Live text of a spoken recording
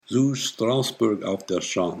Zu Straßburg auf der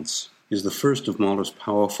Schanze is the first of Mahler's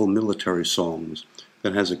powerful military songs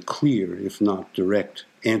that has a clear, if not direct,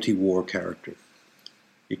 anti-war character.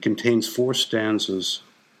 It contains 4 stanzas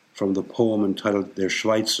from the poem entitled Der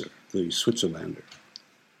Schweizer, the Switzerlander.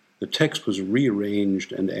 The text was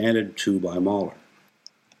rearranged and added to by Mahler.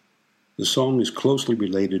 The song is closely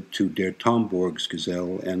related to Der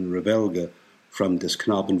Tambourgsgesell and Revelge from Des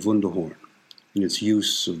Knaben Wunderhorn, in its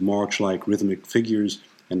use of march-like rhythmic figures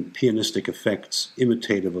and pianistic effects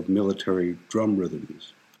imitative of military drum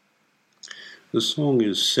rhythms. The song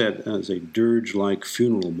is set as a dirge-like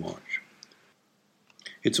funeral march.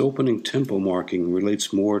 Its opening tempo marking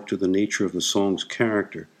relates more to the nature of the song's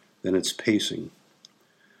character than its pacing.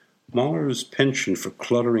 Mahler's penchant for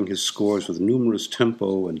cluttering his scores with numerous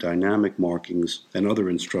tempo and dynamic markings and other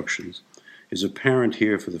instructions is apparent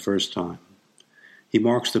here for the first time. He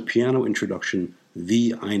marks the piano introduction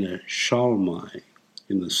wie eine Schalmei,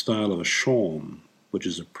 in the style of a shawm, which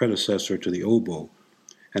is a predecessor to the oboe,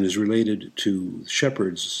 and is related to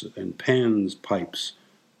shepherds and Pan's pipes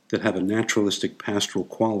that have a naturalistic pastoral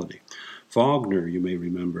quality. Wagner, you may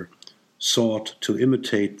remember, sought to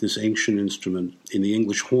imitate this ancient instrument in the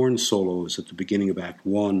English horn solos at the beginning of Act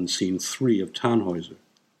 1, Scene 3 of Tannhäuser.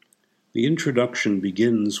 The introduction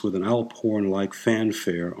begins with an Alp horn-like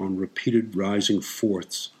fanfare on repeated rising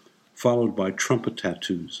fourths, followed by trumpet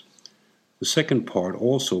tattoos. The second part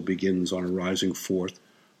also begins on a rising fourth,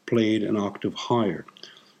 played an octave higher.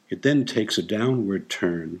 It then takes a downward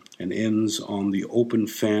turn and ends on the open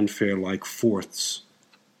fanfare-like fourths,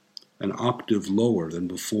 an octave lower than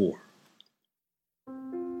before.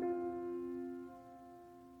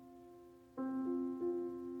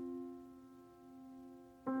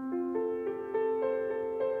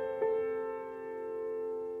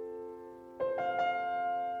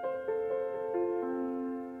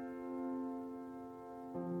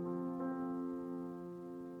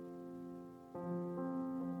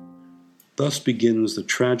 Thus begins the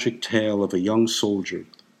tragic tale of a young soldier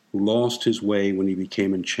who lost his way when he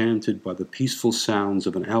became enchanted by the peaceful sounds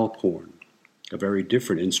of an Alp horn, a very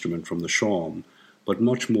different instrument from the shawm, but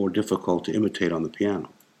much more difficult to imitate on the piano.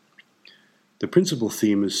 The principal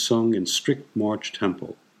theme is sung in strict march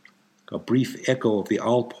tempo. A brief echo of the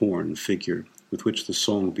Alp horn figure with which the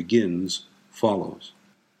song begins follows.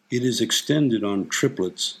 It is extended on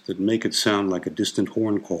triplets that make it sound like a distant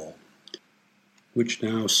horn call, which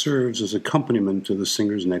now serves as accompaniment to the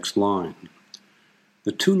singer's next line.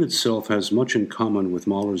 The tune itself has much in common with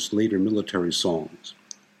Mahler's later military songs,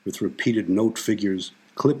 with repeated note figures,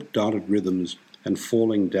 clipped dotted rhythms, and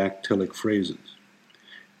falling dactylic phrases.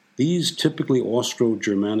 These typically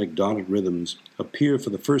Austro-Germanic dotted rhythms appear for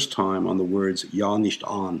the first time on the words Ja nicht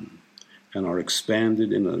an, and are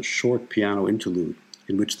expanded in a short piano interlude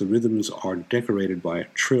in which the rhythms are decorated by a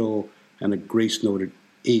trill and a grace-noted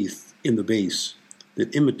eighth in the bass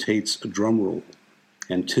that imitates a drum roll,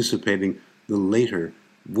 anticipating the later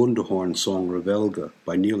Wunderhorn song Revelge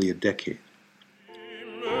by nearly a decade.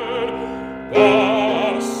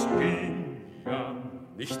 Das ging ja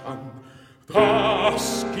nicht an,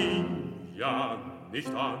 das ging ja nicht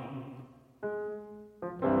an.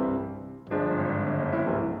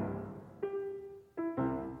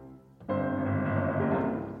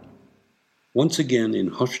 Once again, in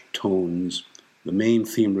hushed tones, the main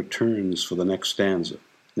theme returns for the next stanza,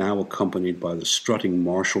 now accompanied by the strutting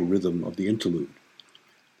martial rhythm of the interlude.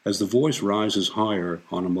 As the voice rises higher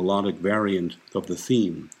on a melodic variant of the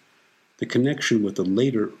theme, the connection with the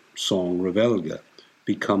later song Revelge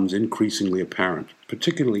becomes increasingly apparent,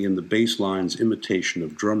 particularly in the bass line's imitation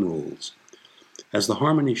of drum rolls. As the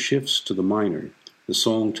harmony shifts to the minor, the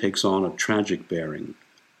song takes on a tragic bearing.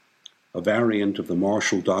 A variant of the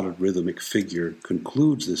martial dotted rhythmic figure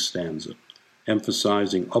concludes this stanza,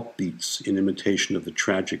 emphasizing upbeats in imitation of the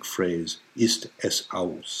tragic phrase Ist es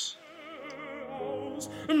aus?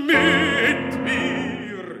 Mit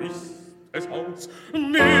mir ist es aus,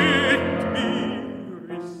 mit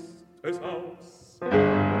mir ist es aus.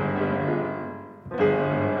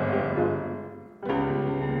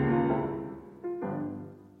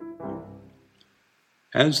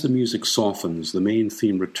 As the music softens, the main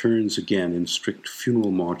theme returns again in strict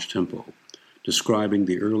funeral march tempo, describing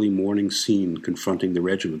the early morning scene confronting the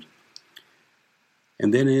regiment,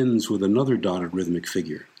 and then ends with another dotted rhythmic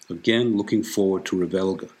figure, again looking forward to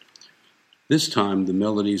Revelge. This time, the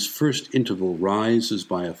melody's first interval rises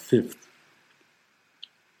by a fifth.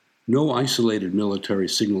 No isolated military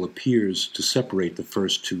signal appears to separate the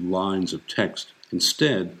first 2 lines of text.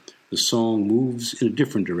 Instead, the song moves in a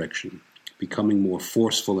different direction, becoming more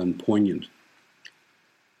forceful and poignant.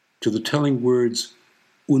 To the telling words,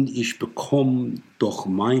 Und ich bekomm doch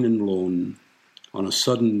meinen Lohn. On a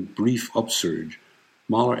sudden, brief upsurge,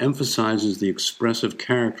 Mahler emphasizes the expressive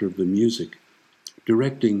character of the music,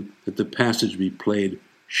 directing that the passage be played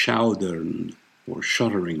schaudern, or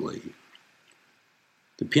shudderingly.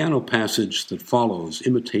 The piano passage that follows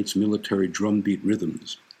imitates military drumbeat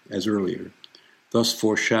rhythms, as earlier, thus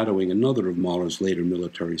foreshadowing another of Mahler's later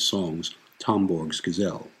military songs, Tambourg's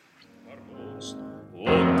Gesell.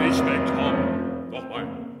 Und ich bekomm doch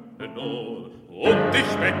meinen Lohn, und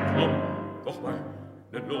ich bekomm doch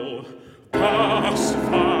meinen Lohn, das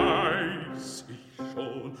weiß ich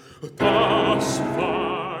schon, das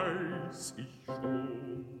weiß ich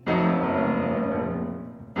schon.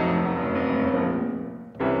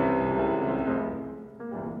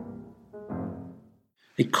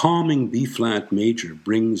 A calming B-flat major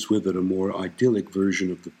brings with it a more idyllic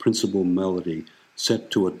version of the principal melody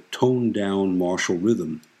set to a toned-down martial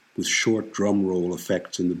rhythm with short drum roll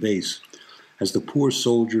effects in the bass as the poor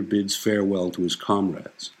soldier bids farewell to his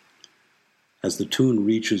comrades. As the tune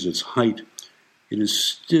reaches its height, it is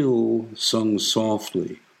still sung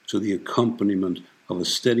softly to the accompaniment of a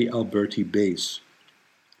steady Alberti bass.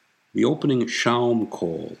 The opening Schaum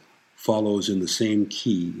call follows in the same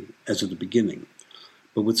key as at the beginning,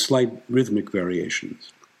 but with slight rhythmic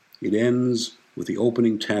variations. It ends with the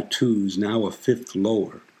opening tattoos now a fifth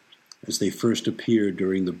lower, as they first appeared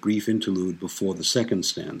during the brief interlude before the second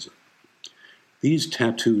stanza. These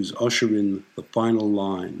tattoos usher in the final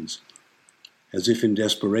lines. As if in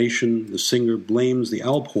desperation, the singer blames the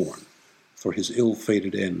Alphorn for his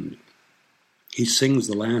ill-fated end. He sings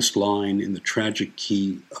the last line in the tragic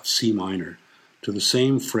key of C minor to the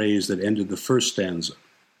same phrase that ended the first stanza,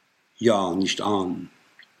 Ja, nicht an.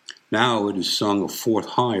 Now it is sung a fourth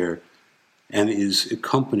higher and is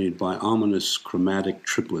accompanied by ominous chromatic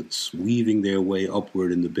triplets weaving their way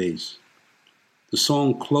upward in the bass. The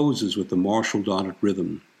song closes with the martial-dotted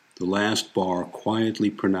rhythm, the last bar quietly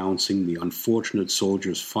pronouncing the unfortunate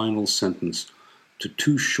soldier's final sentence to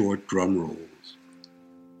two short drum rolls.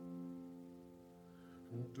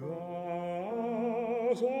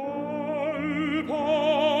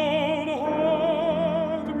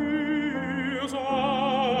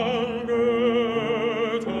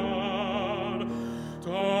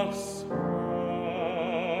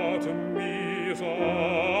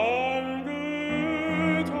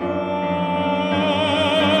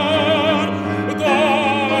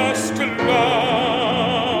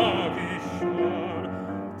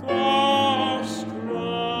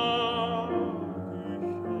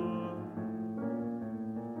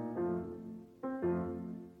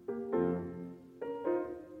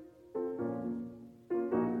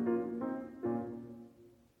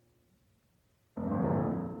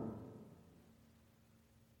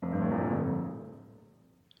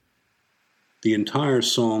 The entire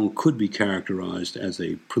song could be characterized as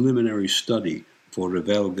a preliminary study for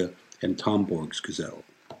Revelge and Tambourg's Gesell.